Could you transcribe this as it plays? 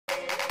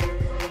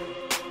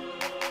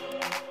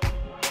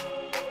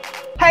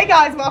Hey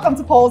guys, welcome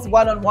to Pulse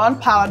One-on-One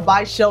powered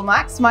by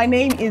Showmax. My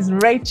name is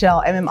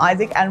Rachel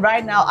Isaac, and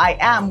right now I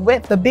am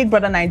with the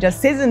BBNaija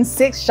Season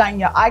 6 Shine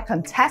Your Eye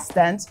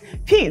contestant,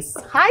 Peace.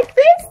 Hi,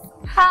 Peace.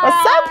 Hi. What's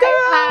up, girl?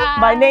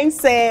 Hi. My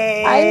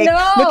namesake. I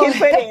know. Looking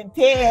pretty in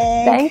pink.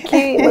 Thank you.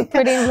 You look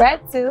pretty in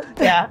red too.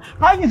 Yeah.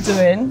 How you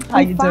doing?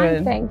 I'm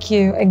fine, thank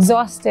you.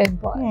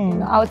 Exhausted, but you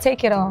know, I'll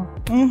take it all.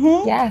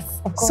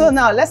 Yes, of course. So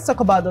now let's talk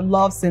about the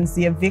love since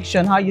the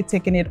eviction. How are you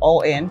taking it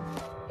all in?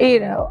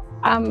 You know,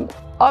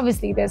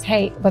 obviously there's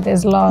hate, but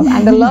there's love,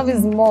 and the love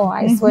is more,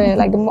 I swear.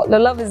 Like the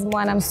love is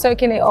more, and I'm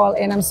soaking it all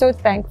in. I'm so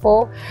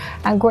thankful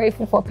and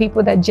grateful for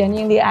people that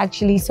genuinely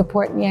actually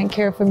support me and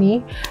care for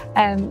me.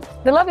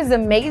 The love is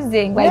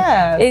amazing.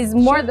 Like, it's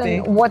more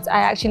than what I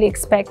actually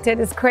expected.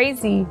 It's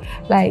crazy.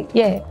 Like,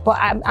 yeah, but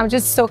I'm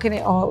just soaking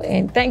it all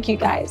in. Thank you,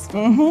 guys.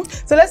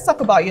 So let's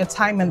talk about your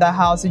time in the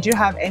house. Did you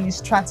have any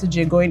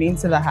strategy going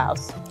into the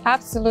house?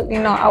 Absolutely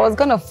not. I was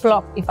gonna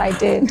flop if I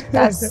did.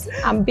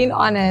 I'm being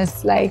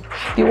honest. Like,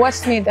 you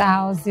watched me in the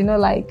house, you know,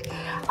 like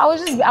I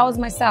was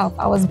myself.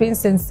 I was being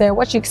sincere.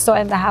 What you saw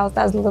in the house,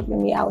 that's looking at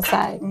me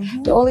outside.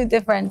 The only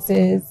difference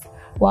is,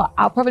 well,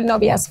 I'll probably not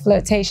be as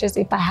flirtatious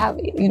if I have,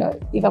 you know,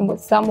 if I'm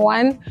with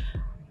someone.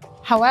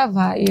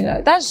 However, you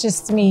know, that's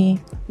just me.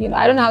 You know,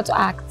 I don't know how to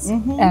act.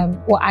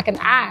 Well, I can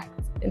act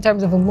in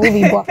terms of a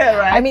movie, but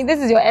right. I mean, this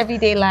is your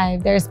everyday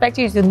life. They expect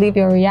you to live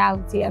your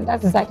reality, and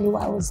that's exactly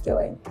what I was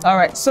doing. All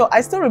right, so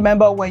I still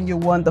remember when you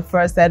won the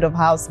first head of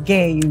house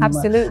game.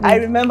 Absolutely. I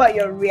remember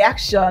your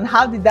reaction.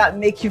 How did that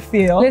make you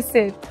feel?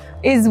 Listen,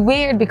 it's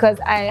weird because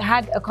I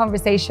had a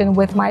conversation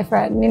with my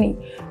friend Nini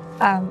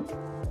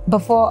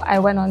before I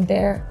went on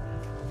there,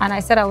 and I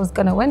said I was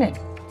gonna win it.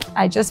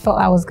 I just felt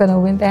I was gonna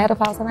win the head of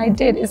house, and I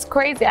did. It's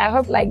crazy. I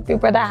hope like Big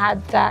Brother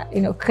had that, you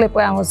know, clip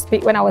where I was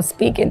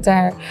speaking to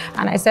her,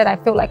 and I said I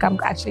feel like I'm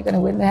actually gonna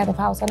win the head of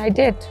house, and I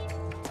did.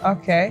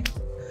 Okay.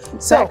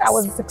 So I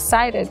was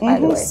excited, by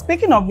the way.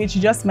 Speaking of which,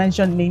 you just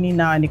mentioned Nini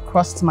now, and it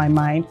crossed my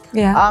mind.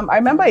 Yeah. I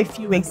remember a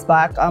few weeks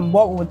back,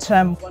 what we would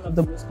term one of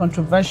the most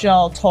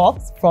controversial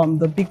talks from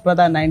the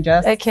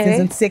BBNaija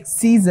Season 6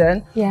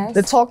 season. Yes.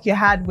 The talk you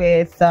had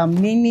with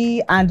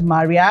Nini and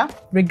Maria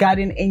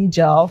regarding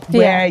Angel,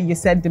 where you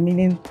said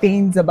demeaning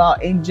things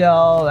about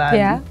Angel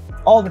and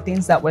all the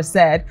things that were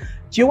said.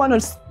 Do you want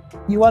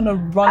to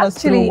run us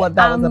through what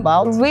that was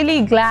about? I'm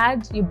really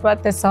glad you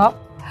brought this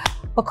up,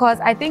 because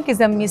I think it's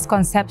a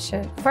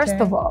misconception. First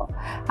of all,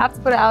 I have to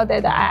put it out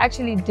there that I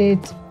actually did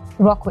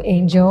rock with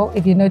Angel,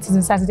 if you notice,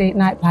 in Saturday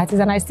night parties,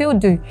 and I still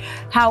do.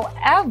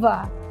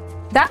 However,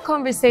 that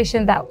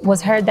conversation that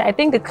was heard, that I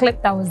think the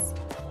clip that was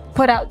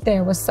put out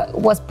there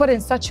was put in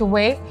such a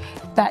way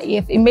that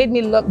if it made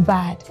me look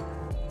bad.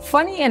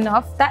 Funny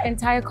enough, that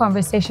entire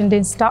conversation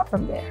didn't start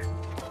from there.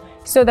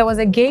 So there was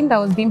a game that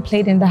was being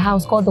played in the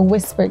house called the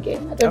Whisper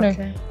game. I don't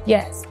know.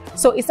 Yes.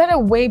 So it started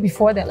way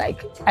before that,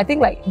 like, I think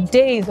like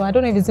days, or I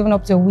don't know if it's even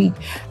up to a week.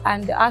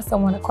 And they asked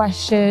someone a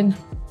question,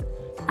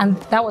 and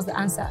that was the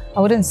answer. I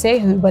wouldn't say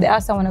who, but they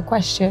asked someone a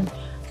question.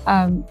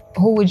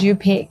 Who would you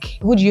pick?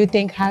 Who do you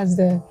think has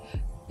the,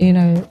 you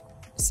know,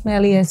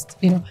 smelliest,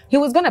 you know? He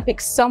was gonna pick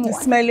someone. The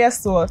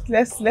smelliest what?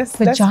 Let's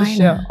vagina. be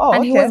sure. Oh,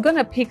 and he was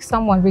gonna pick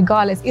someone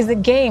regardless. It's a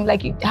game,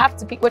 like you have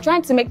to pick. We're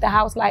trying to make the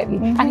house lively,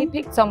 and he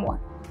picked someone.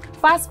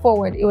 Fast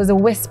forward, it was a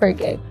whisper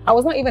game. I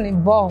was not even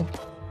involved.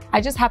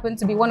 I just happened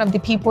to be one of the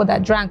people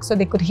that drank so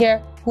they could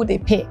hear who they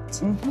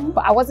picked.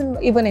 But I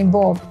wasn't even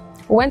involved.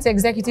 We went to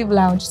executive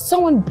lounge.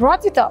 Someone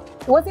brought it up.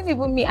 It wasn't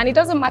even me. And it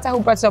doesn't matter who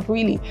brought it up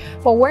really.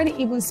 But we weren't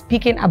even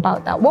speaking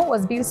about that. What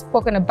was being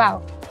spoken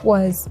about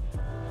was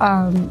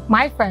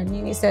my friend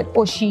Nini said,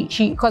 oh,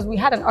 because we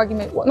had an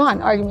argument, well, not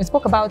an argument,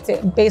 spoke about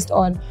it based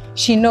on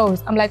she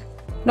knows. I'm like,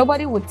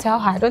 nobody would tell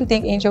her. I don't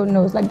think Angel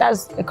knows. Like,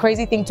 that's a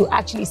crazy thing to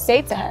actually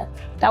say to her.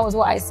 That was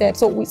what I said.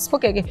 So we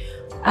spoke again.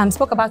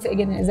 Spoke about it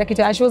again in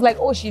executive, and she was like,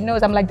 oh, she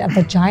knows. I'm like, that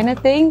vagina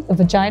thing, the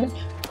vagina?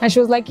 And she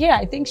was like, yeah,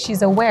 I think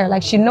she's aware.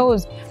 Like, she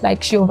knows,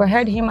 like, she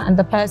overheard him and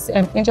the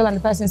person, Angel and the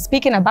person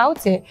speaking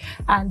about it.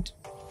 And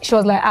she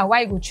was like,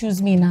 why you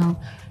choose me now?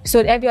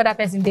 So every other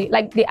person,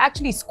 they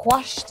actually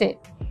squashed it.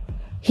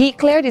 He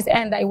cleared his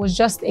end that it was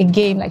just a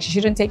game, like she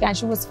shouldn't take it, and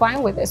she was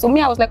fine with it. So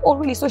me, I was like, oh,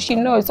 really? So she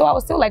knows. So I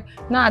was still like,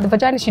 nah, the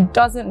vagina, she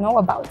doesn't know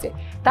about it.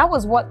 That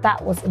was what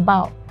that was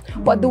about.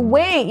 But the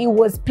way it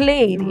was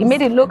played, it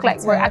made it look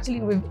like we're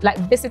actually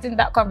visiting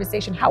that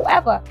conversation.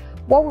 However,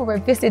 what we were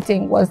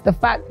visiting was the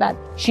fact that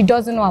she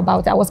doesn't know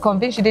about it. I was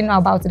convinced she didn't know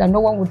about it and no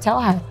one would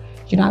tell her.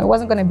 You know, it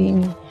wasn't going to be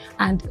me.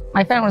 And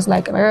my friend was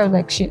like, Maria was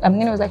like,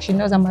 Nina was like, she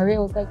knows, and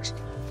Maria was like,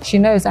 she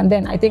knows. And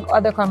then I think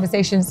other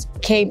conversations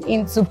came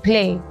into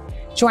play.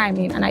 Do you know what I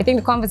mean? And I think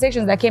the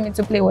conversations that came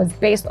into play was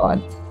based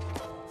on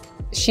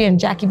she and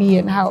Jackie B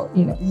and how,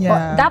 you know.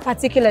 But that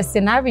particular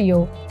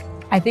scenario,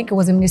 I think it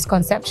was a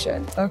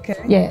misconception. Okay.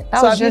 Yeah.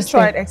 So have you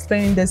tried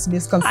explaining this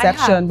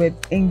misconception with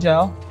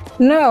Angel?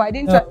 No, I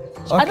didn't try.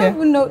 Okay. I don't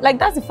even know, like,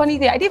 that's the funny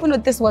thing. I didn't even know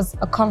this was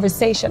a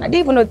conversation. I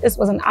didn't even know this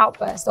was an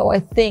outburst or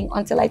a thing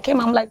until I came.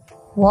 I'm like,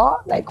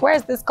 what? Like, where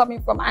is this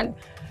coming from? And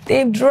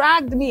They've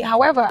dragged me.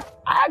 However,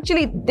 I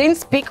actually didn't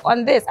speak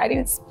on this. I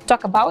didn't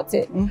talk about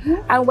it.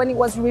 And when it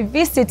was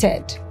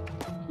revisited,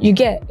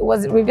 it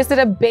was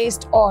revisited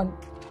based on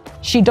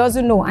she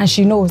doesn't know and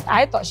she knows.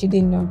 I thought she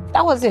didn't know.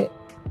 That was it.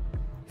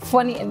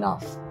 Funny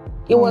enough.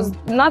 It was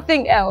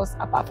nothing else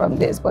apart from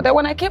this. But then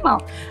when I came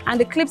out and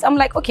the clips, I'm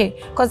like, okay,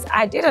 because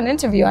I did an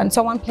interview and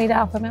someone played it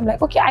out for me. I'm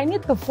like, okay, I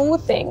need the full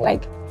thing.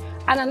 Like,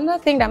 and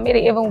another thing that made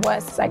it even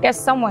worse is I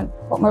guess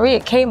Maria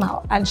came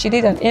out and she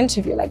did an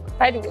interview. Like,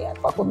 by the way, I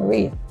fuck with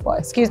Maria. Well,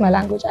 excuse my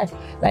language.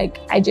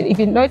 If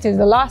you notice,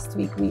 the last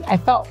week I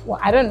felt, well,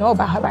 I don't know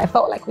about her, but I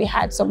felt like we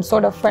had some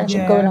sort of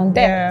friendship going on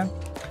there. Yeah.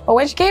 But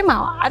when she came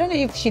out, I don't know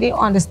if she didn't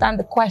understand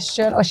the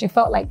question or she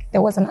felt like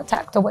there was an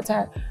attack towards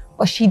her,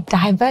 but she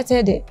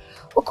diverted it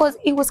because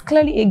it was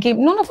clearly a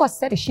game. None of us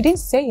said it. She didn't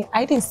say it.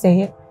 I didn't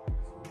say it.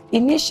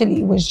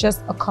 Initially, it was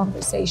just a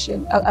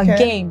conversation, a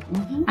game.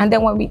 And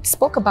then when we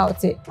spoke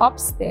about it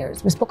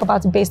upstairs, we spoke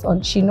about it based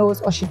on she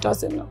knows or she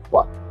doesn't know.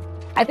 Well,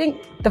 I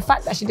think the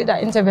fact that she did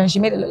that interview and she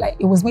made it look like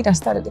it was me that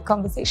started the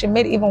conversation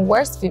made it even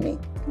worse for me.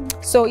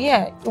 So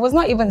yeah, it was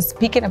not even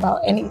speaking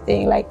about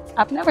anything. Like,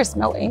 I've never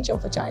smelled angel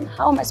vagina.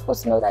 How am I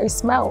supposed to know that it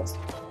smells?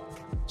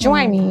 Do you know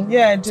what I mean?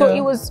 Yeah, I do. So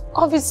it was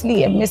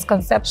obviously a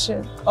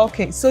misconception.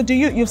 Okay, so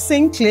you've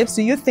seen clips.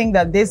 Do you think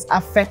that this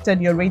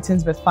affected your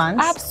ratings with fans?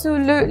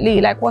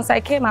 Absolutely. Like, once I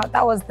came out,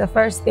 that was the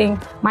first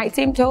thing my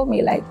team told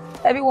me. Like,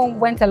 everyone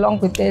went along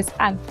with this.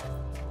 And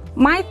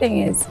my thing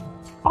is,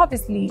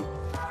 obviously,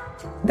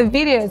 the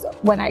videos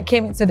when I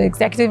came into the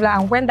executive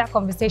line, when that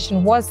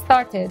conversation was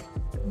started,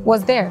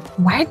 was there.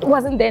 Why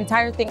wasn't the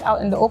entire thing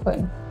out in the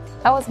open?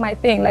 That was my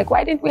thing. Like,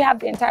 why didn't we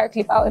have the entire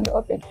clip out in the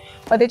open?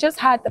 But they just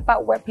had the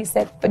part where he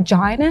said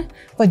vagina.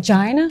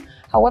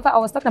 However, I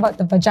was talking about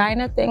the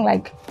vagina thing,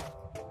 like,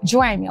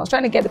 join me. I was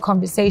trying to get the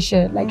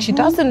conversation, like she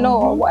doesn't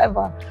know or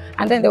whatever.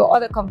 And then there were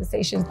other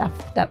conversations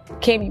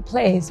that came in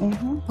place.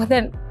 But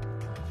then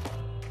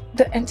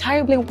the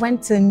entire blame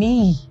went to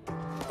me.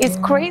 It's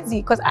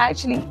crazy because I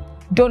actually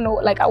don't know.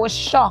 Like, I was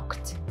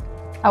shocked.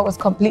 I was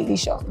completely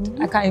shocked.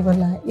 I can't even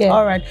lie. Yeah.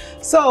 All right.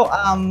 So,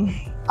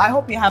 I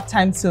hope you have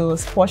time to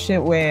squash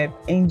it with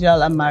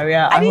Angel and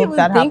Maria. I didn't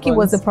even think it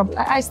was a problem.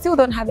 I still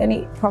don't have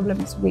any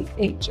problems with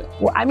Angel.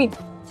 Well, I mean,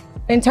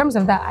 in terms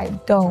of that, I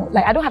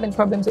don't have any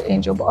problems with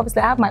Angel, but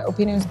obviously I have my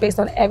opinions based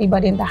on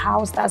everybody in the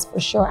house, that's for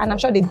sure. And I'm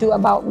sure they do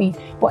about me.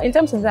 But in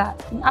terms of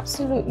that,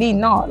 absolutely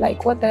not.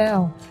 Like, what the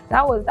hell?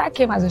 That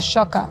came as a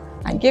shocker.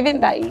 And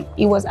given that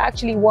it was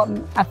actually what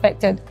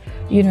affected,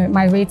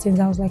 my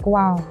ratings, I was like,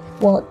 wow,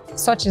 well,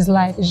 such is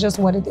life. It's just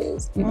what it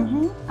is.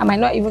 I might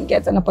not even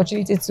get an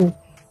opportunity to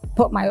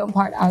put my own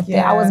part out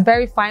there. I was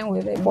very fine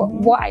with it. But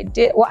what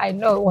I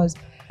know was,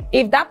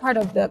 if that part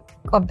of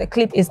the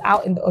clip is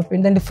out in the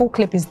open, then the full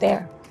clip is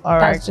there. All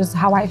right. That's just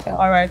how I felt.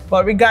 All right.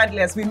 But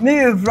regardless, we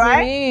move,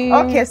 right?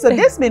 Okay, so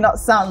this may not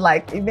sound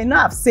like, it may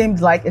not have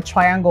seemed like a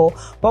triangle,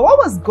 but what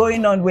was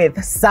going on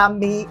with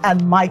Sammy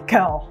and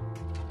Michael?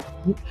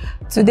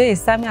 Today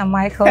is Sammy and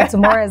Michael,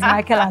 tomorrow is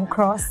Michael and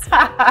Cross.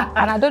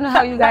 And I don't know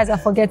how you guys are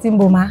forgetting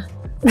Boma.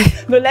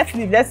 No, let's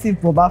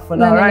leave Boma for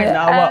now.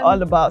 Now we're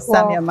all about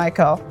Sammy and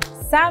Michael.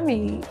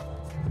 Sammy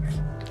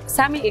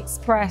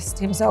expressed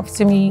himself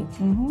to me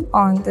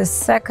on the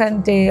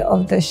second day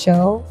of the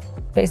show.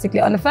 Basically,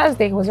 on the first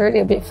day, he was already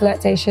a bit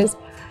flirtatious.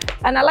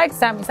 And I like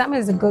Sammy. Sammy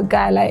is a good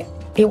guy. Like,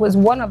 he was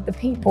one of the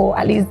people,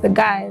 at least the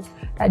guys,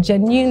 that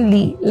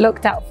genuinely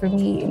looked out for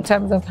me in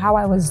terms of how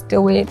I was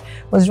doing,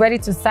 was ready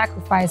to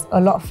sacrifice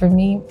a lot for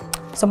me.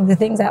 Some of the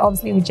things I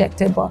obviously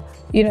rejected, but,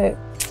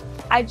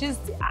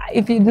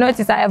 if you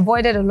notice, I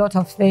avoided a lot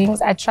of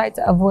things. I tried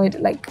to avoid,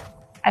 like,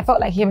 I felt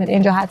like him and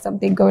Angel had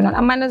something going on.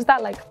 And minus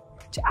that, like,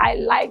 I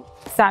liked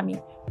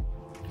Sammy.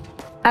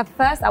 At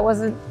first, I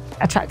wasn't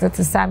attracted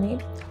to Sammy.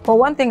 But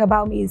one thing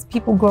about me is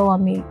people grow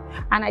on me.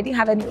 And I didn't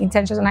have any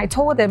intentions. And I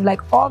told them,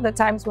 like, all the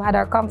times we had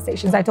our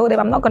conversations, I told them,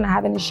 I'm not going to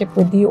have any shit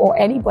with you or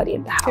anybody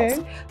in the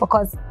house.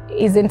 Because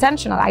it's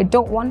intentional. I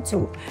don't want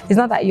to. It's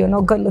not that you're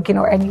not good looking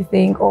or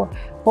anything.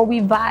 But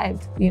we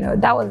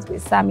vibed. That was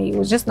with Sammy. It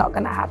was just not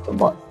going to happen.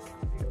 But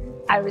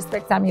I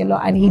respect Sammy a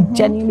lot. And he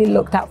genuinely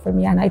looked out for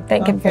me. And I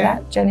thank him for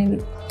that,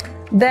 genuinely.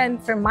 Then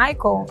for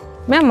Michael,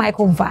 me and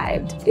Michael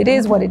vibed. It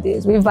is what it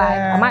is. We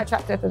vibed. Am I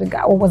attracted to the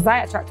guy? Or was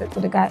I attracted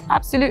to the guy?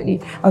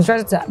 Absolutely. I was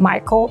attracted to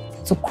Michael,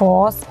 to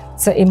Cross,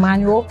 to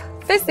Emmanuel.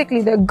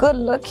 Physically, they're good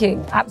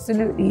looking.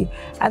 Absolutely.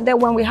 And then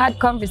when we had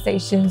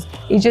conversations,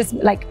 it just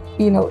like,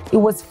 it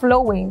was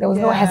flowing. There was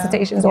no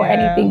hesitations or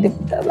anything.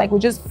 We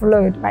just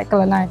flowed,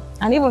 Michael and I.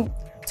 And even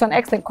to an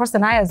extent, Cross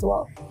and I as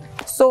well.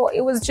 So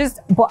it was just,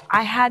 but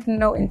I had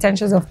no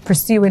intentions of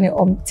pursuing it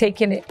or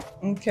taking it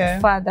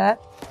further.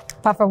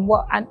 Apart from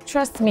and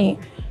trust me,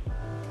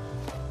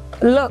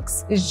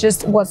 looks is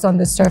just what's on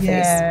the surface.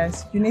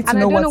 Yes, you need to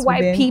know what's within. And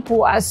I don't know why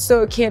people are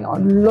so keen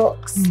on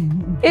looks.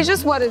 It's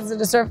just what is on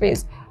the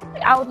surface.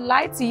 I would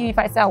lie to you if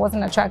I said I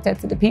wasn't attracted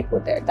to the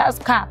people there. That's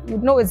cap.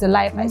 You'd know it's a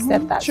lie if I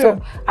said that. True.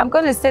 So I'm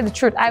going to say the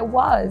truth. I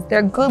was.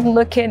 They're good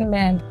looking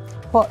men.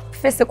 But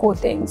physical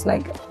things,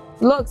 like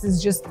looks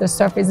is just the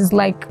surface. It's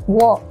like,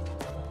 what?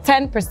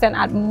 10%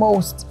 at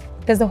most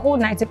there's a whole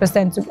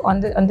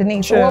 90%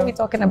 underneath. Sure. So what are we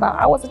talking about?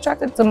 I was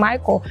attracted to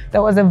Michael.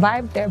 There was a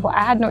vibe there, but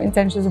I had no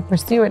intentions of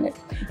pursuing it.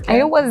 And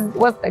it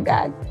was the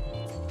guy.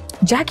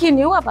 Jackie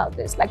knew about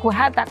this. Like, we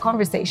had that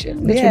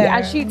conversation, literally.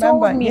 And she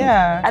told me,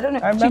 I don't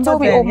know, she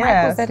told me, oh,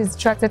 Michael said he's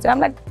attracted to her. I'm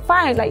like,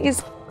 fine, like,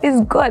 it's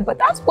good, but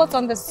that's what's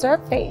on the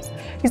surface.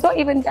 It's not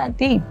even that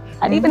deep.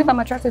 And even if I'm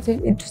attracted to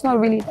him, it's not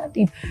really that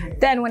deep.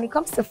 Then when it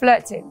comes to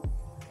flirting,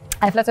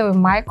 I flirted with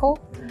Michael.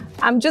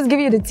 I'm just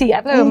giving you the tea.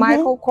 I flirted with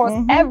Michael,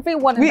 crossed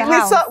everyone in the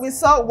house. We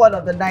saw one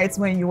of the nights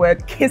when you were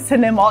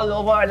kissing him all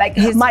over, like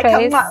his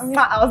Michael.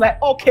 I was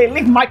like, okay,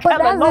 leave Michael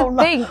alone.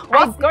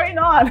 What's going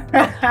on?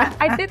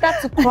 I did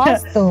that to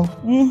cross though.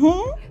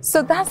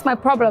 So that's my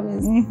problem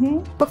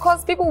is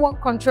because people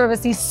want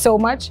controversy so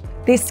much,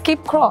 they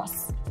skip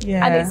cross.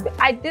 Yeah. And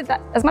I did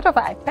that. As a matter of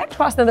fact, I pecked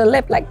cross in the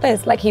lip like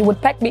this, like he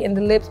would peck me in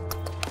the lips,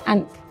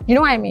 and you know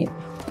what I mean.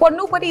 But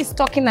nobody is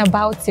talking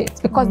about it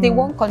because they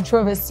want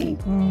controversy.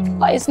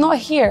 But it's not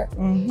here.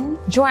 Do you know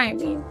what I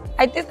mean?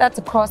 I did that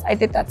to Cross. I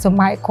did that to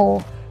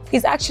Michael.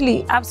 He's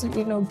actually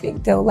absolutely no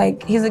big deal.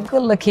 Like, he's a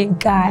good-looking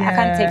guy. I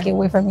can't take it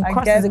away from him.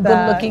 Cross is a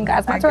good-looking guy.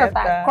 As a matter of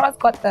fact, Cross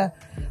got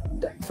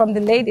from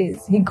the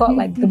ladies, he got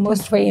like the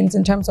most frames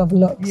in terms of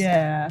looks.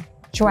 Yeah.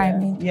 Do you know what I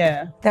mean?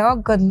 Yeah. They're all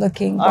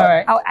good-looking.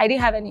 But I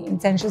didn't have any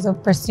intentions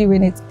of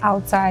pursuing it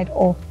outside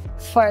or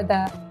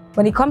further.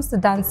 When it comes to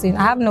dancing,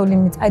 I have no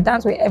limits. I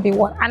dance with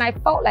everyone. And I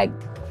felt like,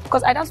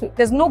 because I dance with,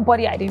 there's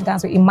nobody I didn't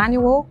dance with.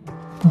 Emmanuel,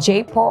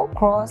 J. Paul,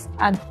 Cross,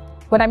 and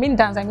when I mean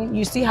dance, I mean,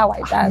 you see how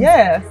I dance.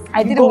 Yes.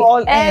 I did it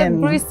with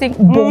every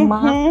single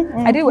boomer.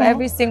 I did it with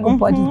every single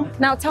body.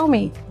 Now tell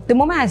me, the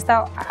moment I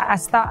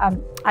start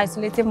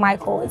isolating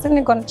Michael, isn't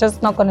it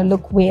just not gonna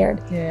look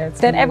weird? Yeah.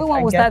 Then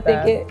everyone will start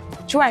thinking,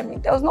 do you know what I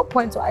mean? There was no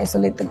point to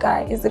isolate the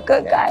guy. He's a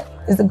good guy.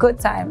 It's a good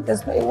time.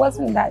 It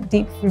wasn't that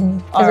deep for me.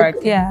 All right.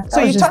 Yeah.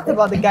 So you talked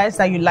about the guys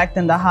that you liked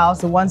in the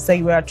house, the ones that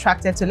you were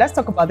attracted to. Let's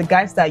talk about the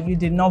guys that you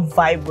did not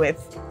vibe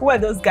with. Who were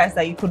those guys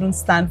that you couldn't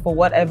stand for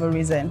whatever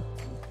reason?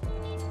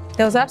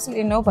 There was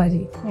absolutely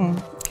nobody.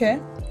 Okay.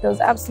 There was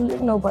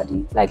absolutely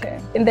nobody. Like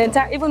in the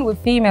entire, even with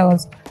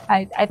females,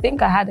 I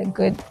think I had a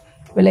good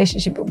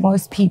relationship with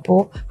most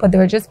people, but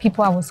there were just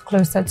people I was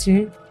closer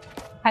to.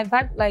 I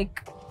vibe,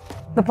 like,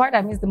 the part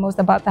I miss the most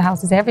about the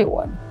house is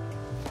everyone.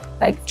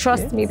 Like,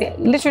 trust me,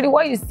 literally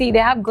what you see, they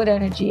have good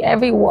energy,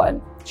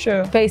 everyone.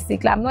 Sure.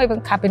 Basically, I'm not even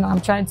capping on,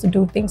 I'm trying to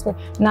do things, but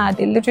nah,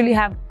 they literally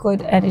have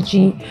good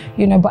energy,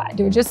 you know, but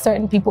there are just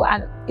certain people,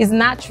 and it's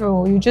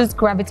natural. You just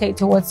gravitate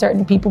towards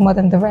certain people more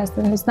than the rest,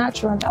 and it's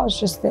natural, and that was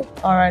just it.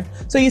 All right.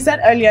 So you said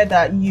earlier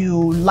that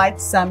you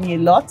liked Sammy a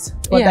lot,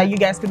 but that you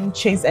guys couldn't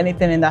chase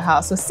anything in the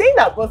house. So seeing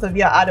that both of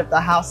you are out of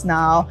the house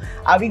now,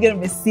 are we going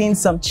to be seeing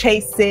some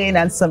chasing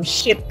and some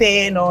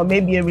shipping, or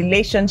maybe a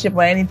relationship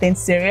or anything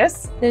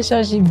serious?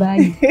 Relationship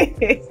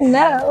bag.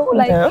 No,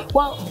 like,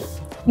 well,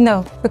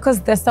 no,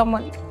 because there's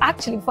someone,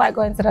 actually before I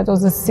go into that, there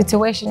was a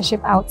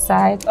situationship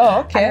outside. Oh,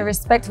 okay. And I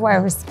respect who I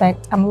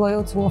respect. I'm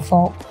loyal to a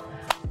fault.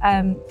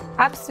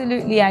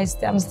 Absolutely,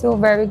 I'm still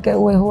very good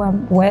with who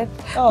I'm with.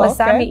 Oh, but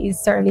Sammy is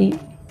certainly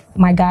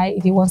my guy.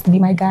 If he wants to be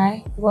my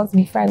guy, he wants to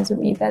be friends with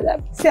me.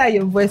 See how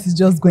your voice is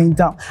just going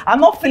down. I'm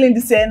not feeling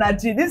this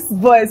energy. This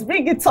voice,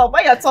 bring it up.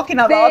 When you're talking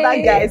about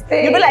other guys,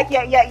 you'll be like,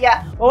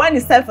 yeah. But when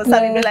it's time for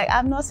Sammy, you'll be like,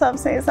 I'm not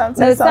saying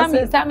something. No,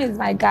 Sammy is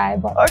my guy,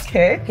 but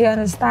he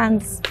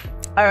understands.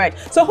 All right.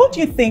 So who do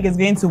you think is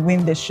going to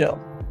win this show?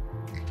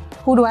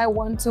 Who do I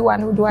want to,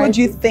 and who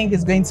do you think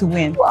is going to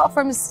win? Well,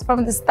 from the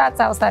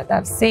stats that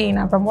I've seen,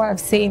 and from what I've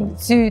seen,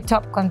 2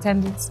 top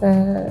contenders,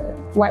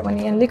 White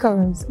Money and Liquor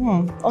Rose.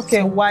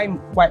 Okay, so, why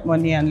White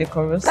Money and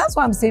Liquor Rose? That's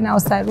what I'm seeing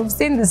outside. We've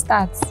seen the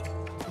stats.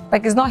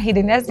 Like, it's not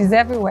hidden, it's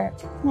everywhere.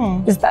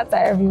 The stats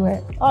are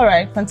everywhere. All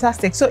right,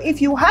 fantastic. So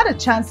if you had a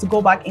chance to go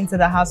back into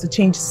the house to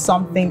change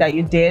something that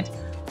you did,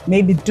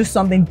 maybe do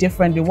something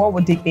differently, what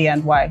would it be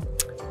and why?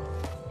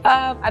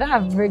 I don't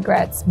have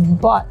regrets,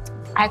 but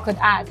I could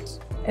add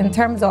in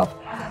terms of,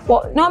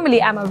 well,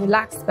 normally I'm a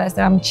relaxed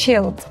person, I'm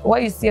chilled.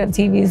 What you see on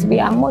TV is me,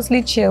 I'm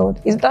mostly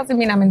chilled. It doesn't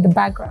mean I'm in the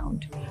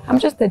background. I'm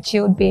just a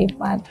chilled babe,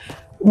 man.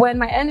 When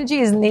my energy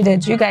is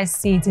needed, you guys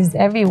see it is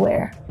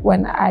everywhere.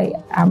 When I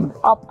am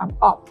up, I'm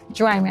up.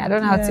 Do you know what I mean? I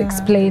don't know how to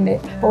explain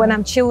it. But when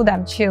I'm chilled,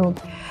 I'm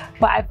chilled.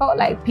 But I felt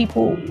like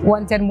people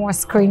wanted more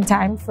screen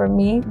time from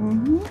me.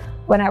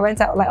 When I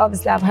went out, like,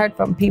 obviously I've heard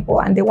from people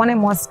and they wanted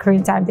more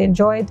screen time. They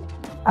enjoyed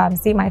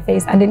seeing my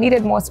face and they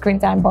needed more screen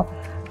time, but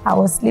I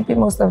was sleeping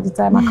most of the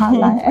time, I can't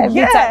lie.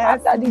 Every time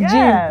after the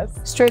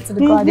gym, straight to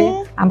the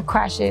garden, I'm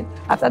crashing.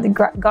 After the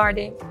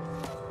garden,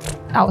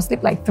 I would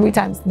sleep like 3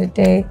 times in a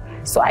day.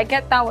 So I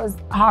get that was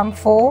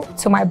harmful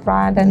to my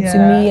brand and to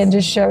me and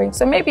just showing.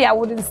 So maybe I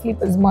wouldn't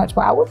sleep as much,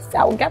 but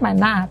I would get my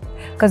nap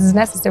because it's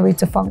necessary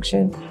to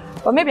function.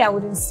 But maybe I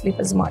wouldn't sleep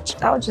as much.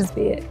 That would just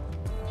be it.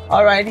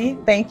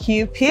 Alrighty, thank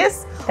you,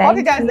 Peace.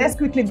 Okay, guys, let's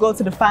quickly go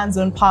to the Fan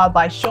Zone powered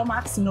by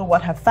Showmax to know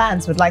what her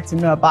fans would like to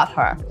know about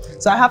her.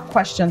 So I have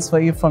questions for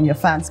you from your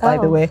fans, by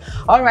the way.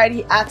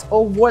 Alrighty, at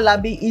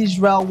Owolabi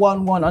Israel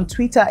 11 on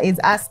Twitter is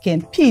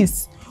asking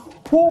Peace,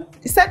 who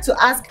said to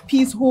ask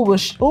Peace who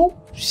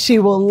she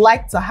will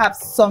like to have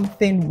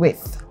something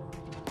with?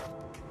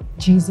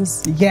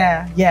 Jesus.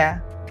 Yeah,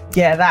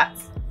 that.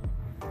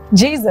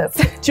 Jesus.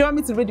 Do you want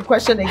me to read the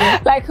question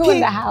again? Like who in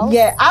the house?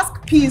 Yeah,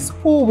 ask Peace,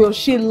 who will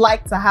she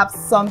like to have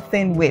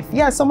something with?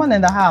 Yeah, someone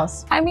in the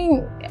house. I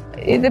mean,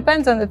 it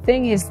depends on the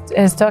thing he's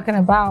talking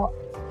about.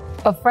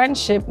 A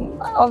friendship,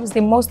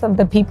 obviously most of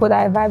the people that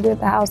I vibe with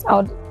at the house,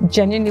 I would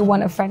genuinely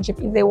want a friendship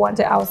if they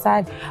want it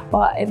outside.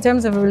 But in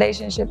terms of a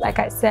relationship, like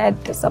I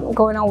said, there's something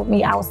going on with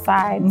me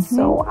outside,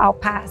 so I'll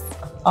pass.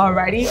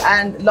 Alrighty,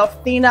 and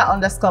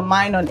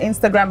Lovethina_mine on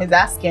Instagram is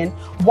asking,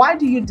 why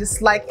do you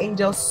dislike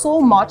Angel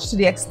so much to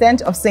the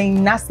extent of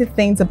saying nasty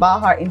things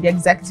about her in the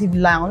executive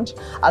lounge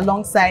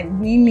alongside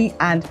Nini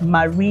and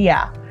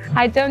Maria?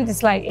 I don't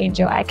dislike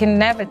Angel. I can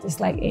never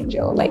dislike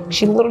Angel. Like,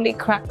 she literally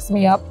cracks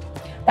me up.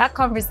 That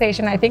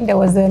conversation, I think there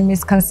was a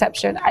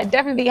misconception. I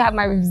definitely have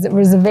my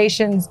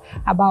reservations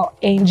about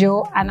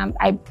Angel, and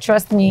I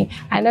trust me,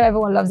 I know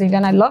everyone loves Angel,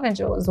 and I love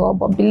Angel as well,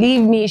 but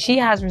believe me, she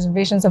has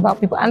reservations about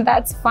people, and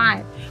that's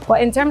fine.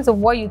 But in terms of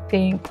what you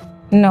think,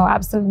 no,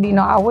 absolutely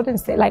no. I wouldn't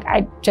say, like,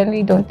 I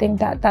generally don't think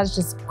that. That's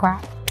just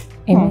crap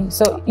in me.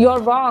 So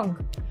you're wrong.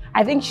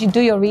 I think you should do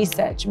your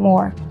research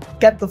more.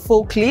 Get the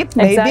full clip,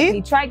 maybe?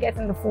 Exactly. Try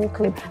getting the full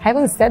clip. I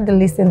haven't said the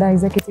list in the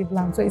executive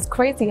lounge, so it's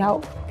crazy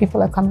how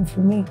people are coming for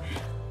me.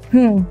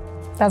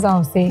 That's all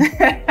I'll say.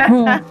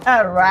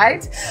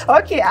 Right.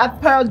 Okay,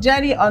 Pearl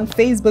Jenny on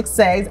Facebook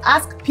says,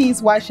 ask Peace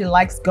why she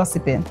likes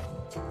gossiping.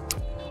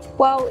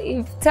 Well,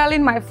 if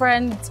telling my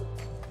friend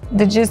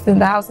the gist in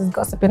the house is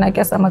gossiping, I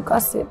guess I'm a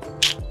gossip.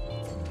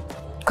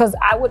 Because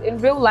I would, in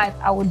real life,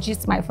 I would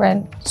gist my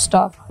friend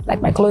stuff, like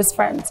my close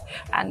friends.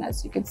 And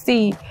as you could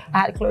see, I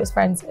had close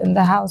friends in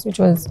the house, which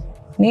was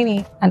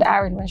Nini and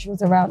Aaron when she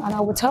was around, and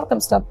I would tell them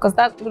stuff because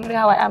that's literally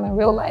how I am in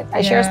real life.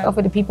 I share stuff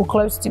with the people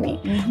close to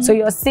me. So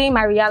you're seeing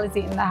my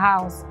reality in the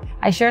house.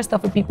 I share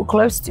stuff with people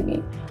close to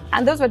me.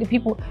 And those were the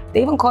people,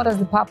 they even called us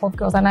the Pop-Up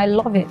Girls, and I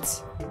love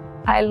it.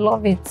 I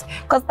love it.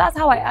 Because that's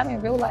how I am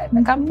in real life.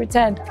 I can't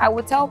pretend. I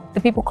would tell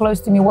the people close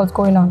to me what's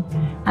going on.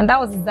 And that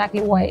was exactly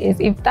what it is.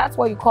 If that's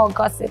what you call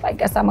gossip, I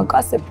guess I'm a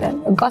gossip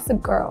then. A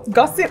gossip girl.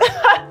 Gossip.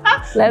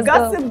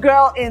 Gossip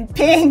girl in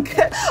pink.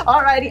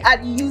 Alrighty,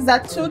 at user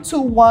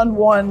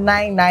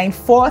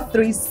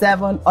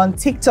 221199437 on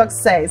TikTok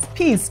says,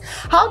 Peace,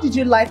 who did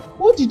you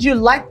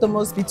like the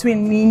most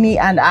between Nini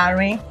and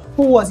Aaron?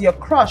 Who was your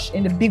crush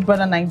in the Big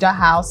Brother Naija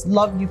house?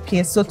 Love you,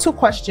 Peace. So 2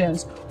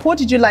 questions. Who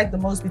did you like the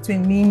most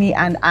between Nini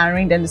and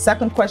Aaron? Then the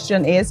second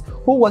question is,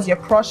 who was your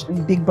crush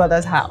in Big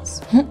Brother's house?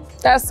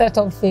 That's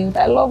settled field.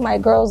 I love my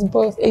girls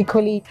both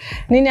equally.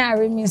 Nini and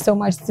Aaron mean so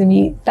much to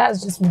me.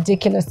 That's just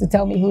ridiculous to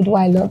tell me who do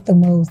I love the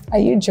most. Are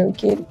you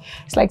joking?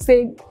 It's like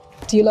saying,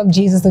 do you love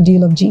Jesus or do you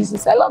love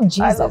Jesus? I love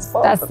Jesus.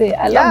 That's it.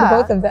 I love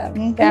both of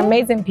them. They're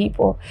amazing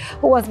people.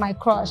 Who was my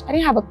crush? I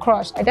didn't have a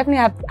crush. I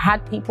definitely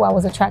had people I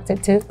was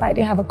attracted to, but I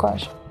didn't have a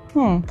crush.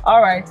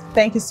 All right.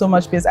 Thank you so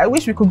much, Biz. I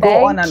wish we could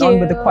go on and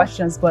on with the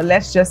questions, but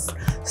let's just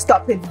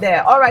stop it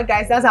there. All right,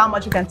 guys, that's how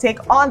much you can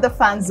take on the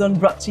Fan Zone,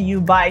 brought to you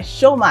by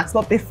Showmax.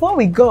 But before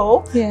we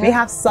go, we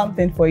have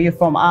something for you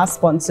from our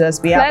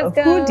sponsors. We have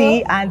a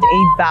hoodie and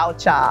a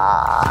voucher.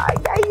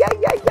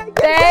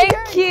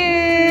 Thank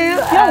you.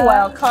 You're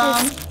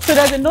welcome. So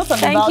there's a note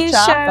on the voucher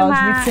that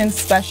was written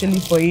specially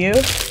for you.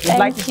 We'd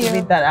like you to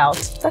read that out.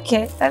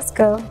 Okay, let's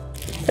go.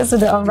 This is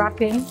the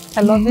unwrapping.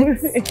 I love it.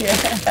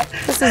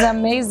 This is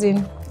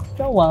amazing.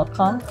 You're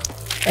welcome.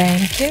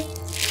 Thank you.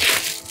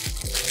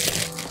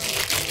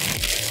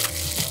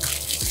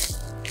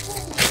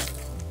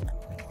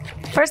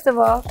 First of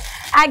all,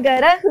 I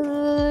got a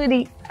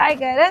hoodie. I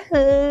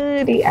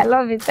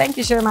love it. Thank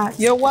you so much.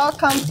 You're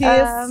welcome,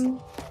 Peace.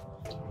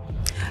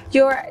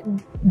 Your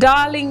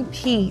darling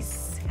Peace.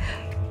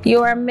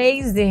 You're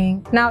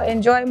amazing. Now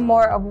enjoy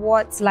more of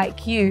what's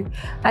like you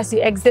as you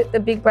exit the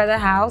Big Brother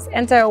house.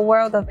 Enter a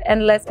world of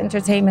endless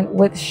entertainment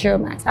with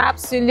Showmax.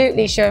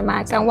 Absolutely,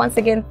 Showmax. And once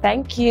again,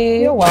 thank you.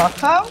 You're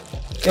welcome.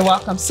 You're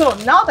welcome. So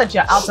now that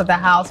you're out of the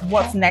house,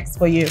 what's next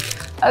for you?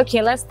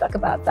 Okay, let's talk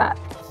about that.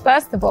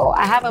 First of all,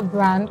 I have a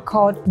brand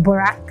called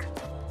Burak.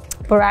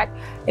 Burak.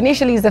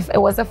 Initially,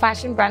 it was a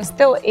fashion brand,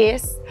 still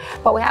is,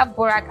 but we have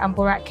Burak and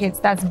Burak Kids.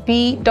 That's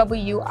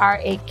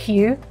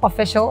BWRAQ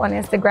official on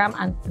Instagram,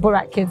 and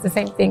Burak Kids, the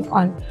same thing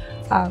on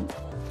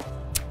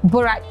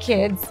Burak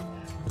Kids.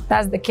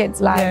 That's the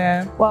kids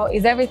line. Well,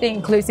 it's everything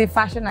inclusive,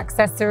 fashion,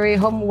 accessory,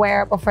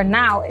 homeware, but for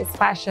now, it's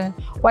fashion.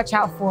 Watch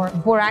out for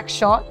Burak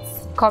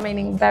shorts coming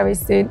in very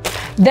soon.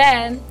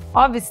 Then,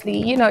 obviously,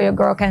 you know your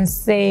girl can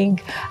sing.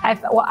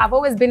 I've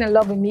always been in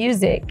love with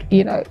music.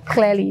 You know,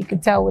 clearly you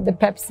could tell with the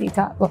Pepsi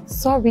task. Well,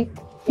 sorry,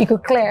 you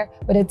could clear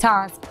with the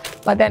task.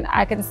 But then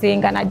I can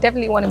sing, and I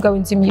definitely want to go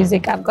into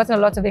music. I've gotten a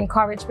lot of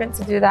encouragement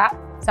to do that,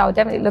 so I'll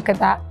definitely look at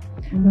that.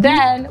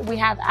 Then we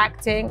have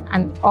acting,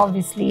 and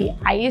obviously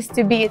I used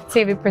to be a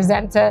TV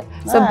presenter,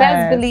 so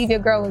best believe your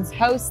girl is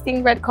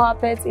hosting red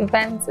carpets,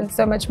 events, and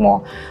so much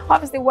more.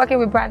 Obviously working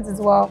with brands as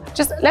well.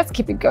 Just let's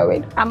keep it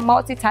going. I'm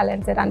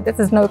multi-talented, and this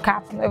is no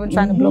cap. I'm not even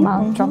trying to blow my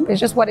own trumpet. It's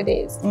just what it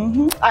is.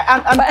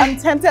 I'm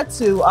tempted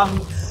to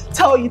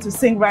tell you to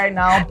sing right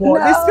now, but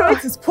the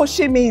spirit is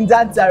pushing me in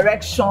that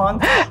direction.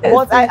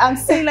 But I'm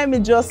saying, let me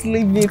just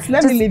leave it.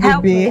 Let me leave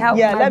it be.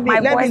 Yeah, let me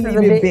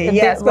leave it be.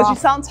 Yes, because you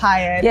sound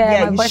tired.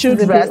 Yeah, you should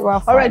rest.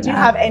 All right, do you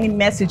have any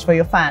message for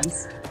your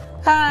fans?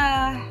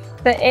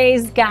 The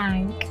Ace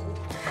Gang.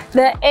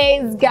 The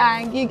Ace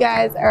Gang, you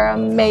guys are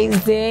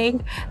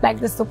amazing. Like,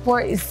 the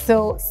support is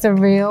so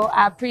surreal.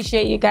 I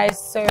appreciate you guys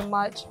so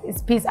much.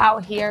 It's peace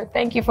out here.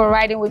 Thank you for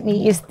riding with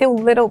me. It's still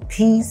little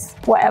peace,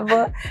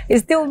 whatever.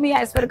 It's still me,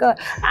 I swear to God.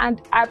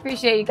 And I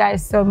appreciate you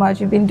guys so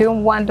much. You've been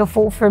doing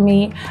wonderful for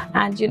me.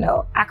 And you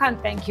know, I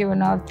can't thank you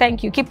enough.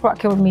 Thank you. Keep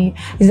rocking with me.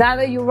 It's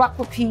either you rock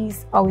with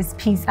peace or it's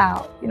peace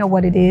out. You know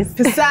what it is.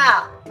 Peace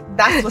out.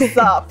 That's what's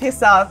up.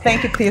 Peace out.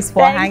 Thank you, Peace,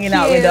 for hanging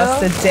out with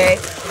us today.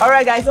 All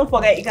right, guys, don't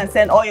forget you can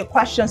send all your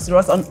questions to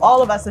us on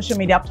all of our social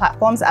media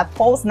platforms at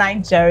Pulse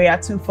Nigeria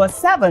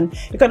 247.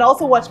 You can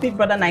also watch Big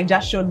Brother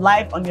Naija Show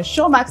live on your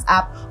Showmax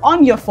app,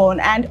 on your phone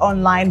and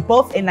online,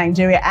 both in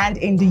Nigeria and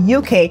in the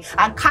UK.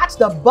 And catch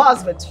the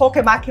buzz with Toke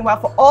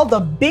Makinwa for all the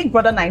Big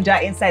Brother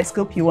Naija inside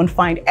scoop you won't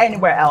find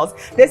anywhere else.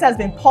 This has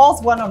been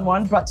Pulse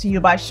One-on-One, brought to you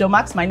by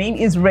Showmax. My name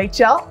is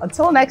Rachel.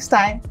 Until next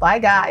time, bye,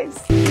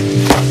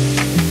 guys.